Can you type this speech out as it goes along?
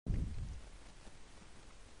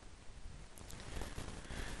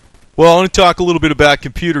Well, I want to talk a little bit about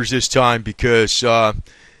computers this time because, I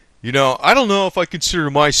don't know if I consider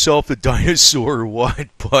myself a dinosaur or what,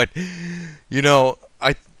 but, you know,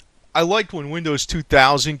 I I liked when Windows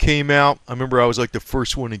 2000 came out. I remember I was like the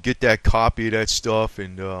first one to get that copy of that stuff,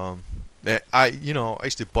 and I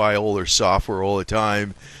used to buy all their software all the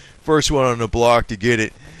time. First one on the block to get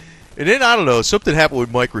it, and then I don't know, something happened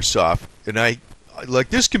with Microsoft, and I like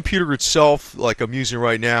this computer itself, like I'm using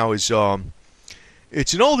right now, is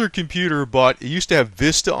it's an older computer, but it used to have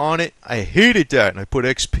Vista on it. I hated that, and I put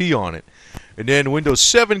XP on it. And then Windows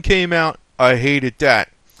 7 came out. I hated that.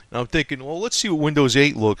 And I'm thinking, well, let's see what Windows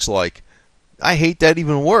 8 looks like. I hate that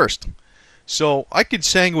even worse. So I could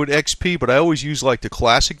sang with XP, but I always use like the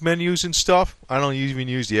classic menus and stuff. I don't even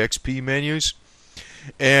use the XP menus.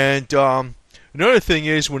 And another thing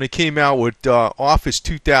is, when it came out with Office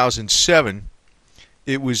 2007,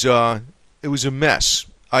 it was a mess.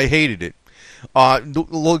 I hated it.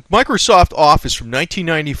 Microsoft Office from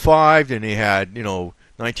 1995, then they had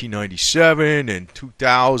 1997 and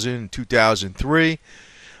 2000, 2003. I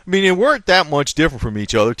mean, they weren't that much different from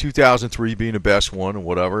each other. 2003 being the best one and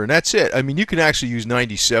whatever, and that's it. I mean, you can actually use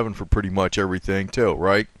 97 for pretty much everything too,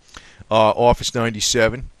 right? Office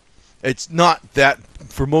 97. It's not that,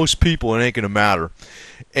 for most people, it ain't going to matter.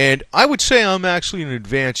 And I would say I'm actually an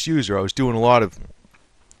advanced user. I was doing a lot of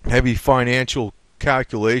heavy financial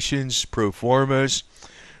calculations, pro formas,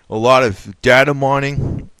 a lot of data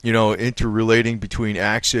mining, interrelating between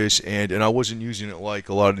Access and I wasn't using it like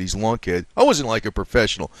a lot of these lunkheads. I wasn't like a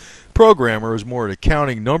professional programmer. I was more an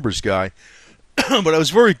accounting numbers guy. But I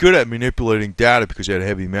was very good at manipulating data because I had a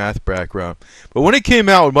heavy math background. But when it came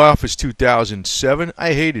out with my Office 2007,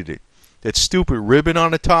 I hated it. That stupid ribbon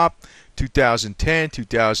on the top, 2010,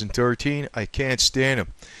 2013, I can't stand them.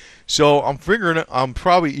 So I'm figuring I'm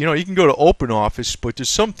probably, you can go to OpenOffice, but there's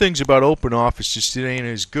some things about OpenOffice just it ain't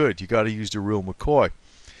as good. You got to use the real McCoy.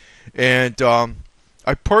 And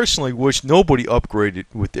I personally wish nobody upgraded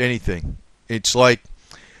with anything. It's like,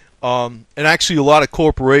 and actually a lot of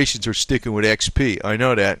corporations are sticking with XP. I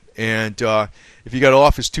know that. And if you got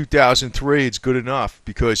Office 2003, it's good enough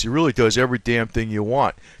because it really does every damn thing you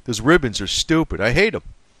want. Those ribbons are stupid. I hate them.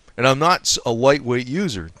 And I'm not a lightweight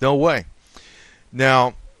user. No way.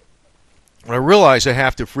 Now, I realize I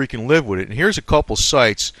have to freaking live with it. And here's a couple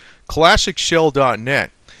sites, classicshell.net.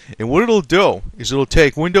 And what it'll do is it'll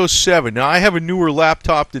take Windows 7. Now, I have a newer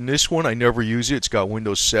laptop than this one. I never use it. It's got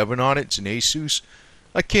Windows 7 on it. It's an Asus.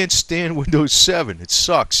 I can't stand Windows 7. It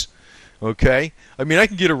sucks. Okay? I mean, I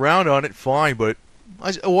can get around on it fine, but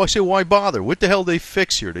I say, why bother? What the hell did they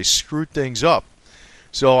fix here? They screwed things up.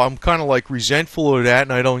 So I'm kind of like resentful of that,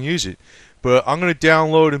 and I don't use it. But I'm going to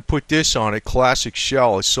download and put this on it, Classic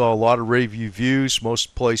Shell. I saw a lot of rave reviews.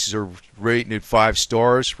 Most places are rating it 5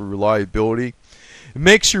 stars for reliability. It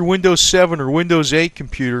makes your Windows 7 or Windows 8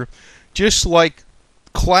 computer just like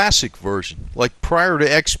classic version, like prior to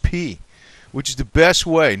XP, which is the best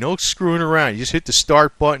way. No screwing around. You just hit the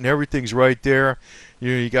start button. Everything's right there.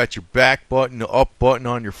 You got your back button, the up button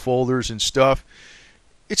on your folders and stuff.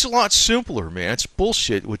 It's a lot simpler, man. It's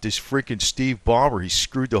bullshit with this freaking Steve Ballmer. He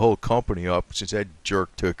screwed the whole company up since that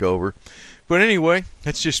jerk took over. But anyway,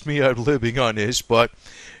 that's just me ad-libbing on this. But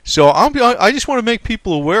so I just want to make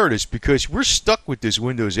people aware of this because we're stuck with this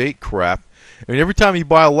Windows 8 crap. I mean, every time you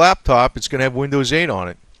buy a laptop, it's going to have Windows 8 on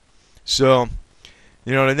it. So,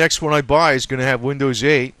 the next one I buy is going to have Windows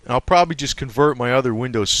 8. I'll probably just convert my other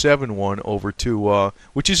Windows 7 one over to,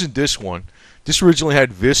 which isn't this one. This originally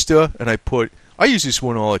had Vista, and I use this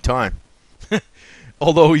one all the time.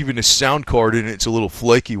 Although even the sound card in it's a little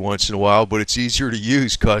flaky once in a while, but it's easier to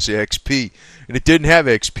use because of XP. And it didn't have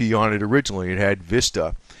XP on it originally. It had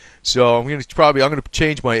Vista. So I'm going to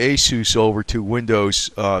change my Asus over to Windows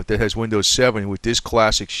that has Windows 7 with this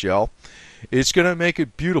classic shell. It's going to make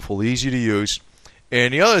it beautiful, easy to use.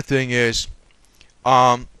 And the other thing is,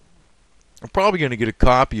 I'm probably going to get a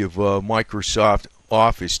copy of Microsoft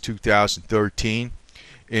Office 2013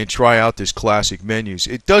 and try out this classic menus.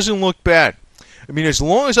 It doesn't look bad. I mean, as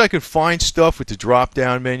long as I can find stuff with the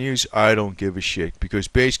drop-down menus, I don't give a shit because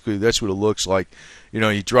basically that's what it looks like.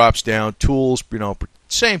 He drops down tools,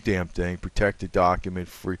 same damn thing, protected document,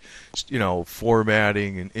 free,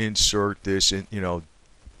 formatting and insert this, and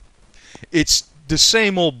it's the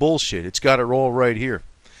same old bullshit. It's got it all right here.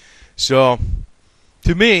 So,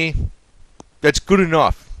 to me, that's good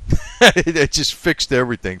enough. It just fixed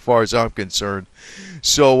everything, as far as I'm concerned.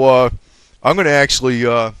 So, I'm going to actually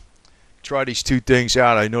try these two things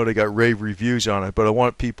out. I know they got rave reviews on it, but I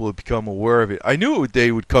want people to become aware of it. I knew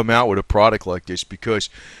they would come out with a product like this because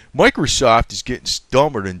Microsoft is getting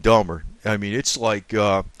dumber and dumber. I mean, it's like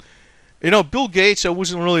You know, Bill Gates, I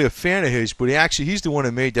wasn't really a fan of his, but he's the one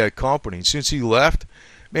that made that company. And since he left,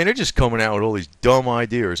 man, they're just coming out with all these dumb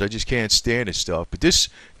ideas. I just can't stand his stuff. But this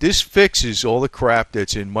fixes all the crap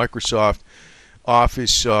that's in Microsoft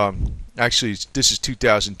Office. Actually, this is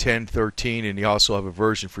 2010, 13, and you also have a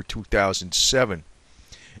version for 2007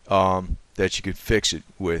 that you could fix it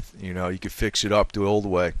with. You know, you could fix it up the old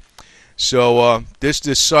way. So this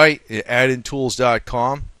site,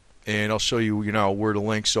 addintools.com, and I'll show you, you know, where the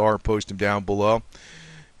links are, post them down below.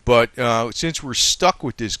 But since we're stuck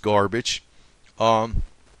with this garbage,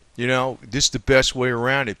 you know, this is the best way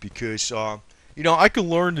around it because, you know, I could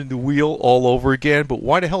learn the wheel all over again, but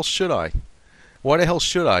why the hell should I? Why the hell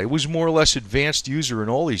should I? It was more or less advanced user in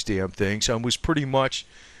all these damn things. I was pretty much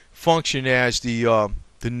function as the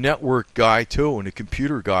network guy too, and the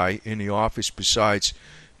computer guy in the office besides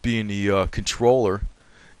being the controller.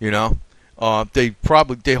 You know, they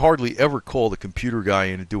hardly ever call the computer guy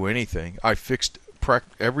in to do anything. I fixed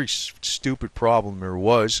every stupid problem there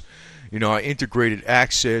was. You know, I integrated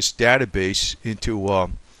Access database into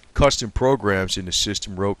custom programs in the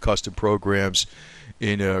system. Wrote custom programs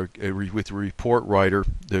in with the report writer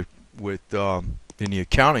in the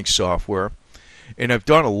accounting software. And I've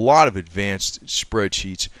done a lot of advanced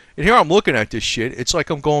spreadsheets. And here I'm looking at this shit. It's like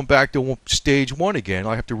I'm going back to stage one again.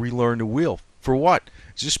 I have to relearn the wheel. For what?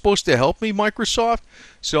 Is this supposed to help me, Microsoft?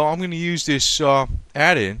 So I'm going to use this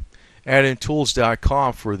add-in,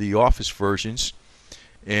 addintools.com for the Office versions.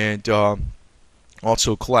 And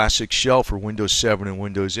also Classic Shell for Windows 7 and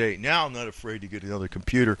Windows 8. Now I'm not afraid to get another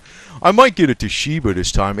computer. I might get a Toshiba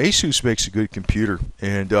this time. Asus makes a good computer.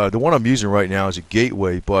 And the one I'm using right now is a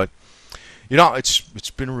Gateway, but you know, it's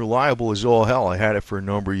been reliable as all hell. I had it for a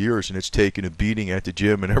number of years, and it's taken a beating at the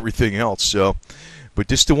gym and everything else. So, but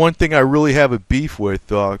this is the one thing I really have a beef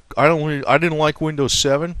with. I didn't like Windows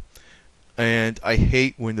 7, and I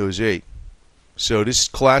hate Windows 8. So this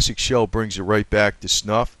Classic Shell brings it right back to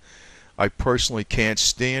snuff. I personally can't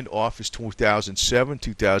stand Office 2007,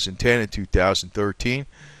 2010, and 2013.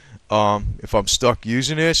 If I'm stuck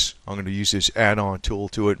using this, I'm going to use this add-on tool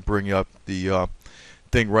to it and bring up the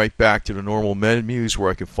thing right back to the normal menus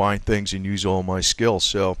where I can find things and use all my skills.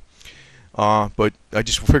 So, but I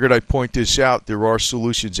just figured I'd point this out. There are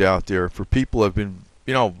solutions out there for people who have been,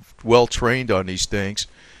 you know, well trained on these things,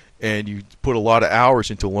 and you put a lot of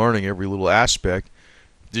hours into learning every little aspect.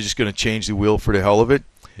 They're just going to change the wheel for the hell of it.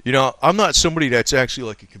 You know, I'm not somebody that's actually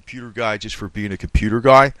like a computer guy just for being a computer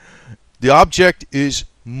guy. The object is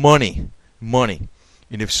money, money,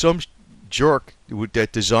 and if some jerk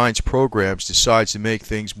that designs programs decides to make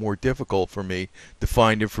things more difficult for me to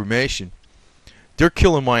find information, they're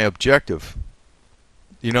killing my objective.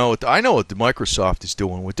 You know, I know what the Microsoft is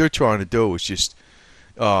doing. What they're trying to do is just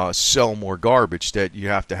sell more garbage, that you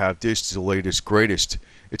have to have this to the latest, greatest.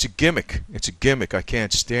 It's a gimmick. It's a gimmick. I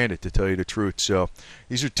can't stand it, to tell you the truth. So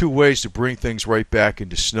these are two ways to bring things right back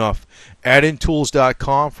into snuff.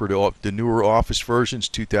 Addintools.com for the newer Office versions,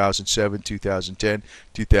 2007, 2010,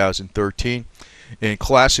 2013. And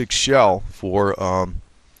Classic Shell for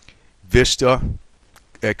Vista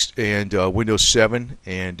and Windows 7.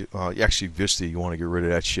 And actually Vista, you want to get rid of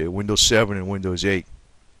that shit. Windows 7 and Windows 8.